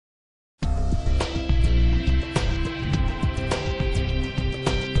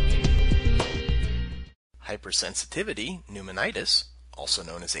Hypersensitivity Pneumonitis, also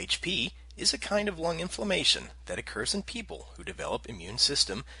known as HP, is a kind of lung inflammation that occurs in people who develop immune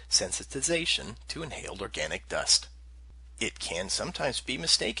system sensitization to inhaled organic dust. It can sometimes be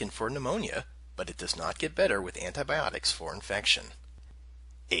mistaken for pneumonia, but it does not get better with antibiotics for infection.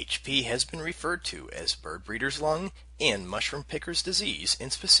 HP has been referred to as bird breeder's lung and mushroom picker's disease in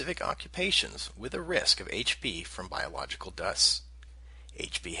specific occupations with a risk of HP from biological dusts.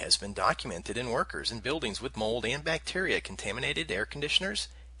 HP has been documented in workers in buildings with mold and bacteria contaminated air conditioners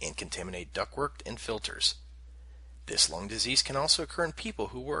and contaminated ductwork and filters. This lung disease can also occur in people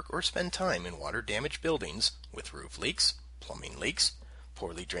who work or spend time in water-damaged buildings with roof leaks, plumbing leaks,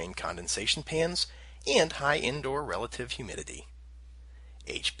 poorly drained condensation pans, and high indoor relative humidity.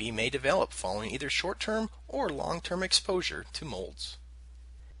 HP may develop following either short-term or long-term exposure to molds.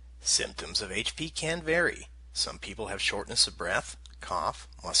 Symptoms of HP can vary. Some people have shortness of breath, cough,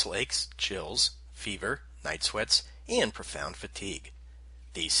 muscle aches, chills, fever, night sweats, and profound fatigue.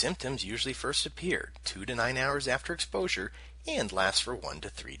 These symptoms usually first appear 2 to 9 hours after exposure and last for 1 to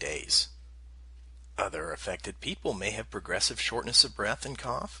 3 days. Other affected people may have progressive shortness of breath and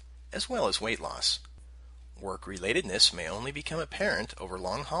cough, as well as weight loss. Work-relatedness may only become apparent over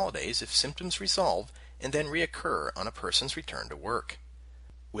long holidays if symptoms resolve and then reoccur on a person's return to work.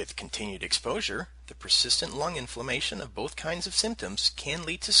 With continued exposure, the persistent lung inflammation of both kinds of symptoms can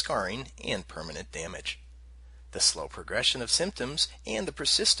lead to scarring and permanent damage. The slow progression of symptoms and the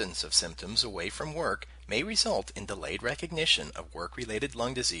persistence of symptoms away from work may result in delayed recognition of work-related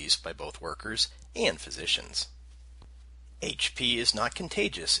lung disease by both workers and physicians. HP is not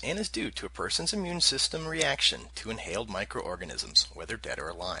contagious and is due to a person's immune system reaction to inhaled microorganisms, whether dead or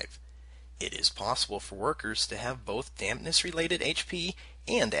alive. It is possible for workers to have both dampness-related HP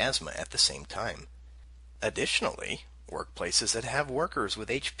and asthma at the same time. Additionally, workplaces that have workers with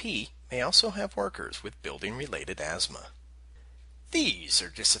HP may also have workers with building-related asthma. These are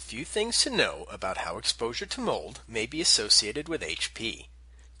just a few things to know about how exposure to mold may be associated with HP.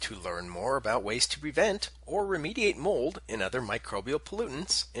 To learn more about ways to prevent or remediate mold and other microbial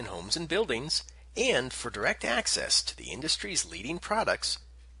pollutants in homes and buildings, and for direct access to the industry's leading products,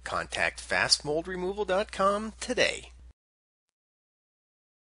 contact fastmoldremoval.com today.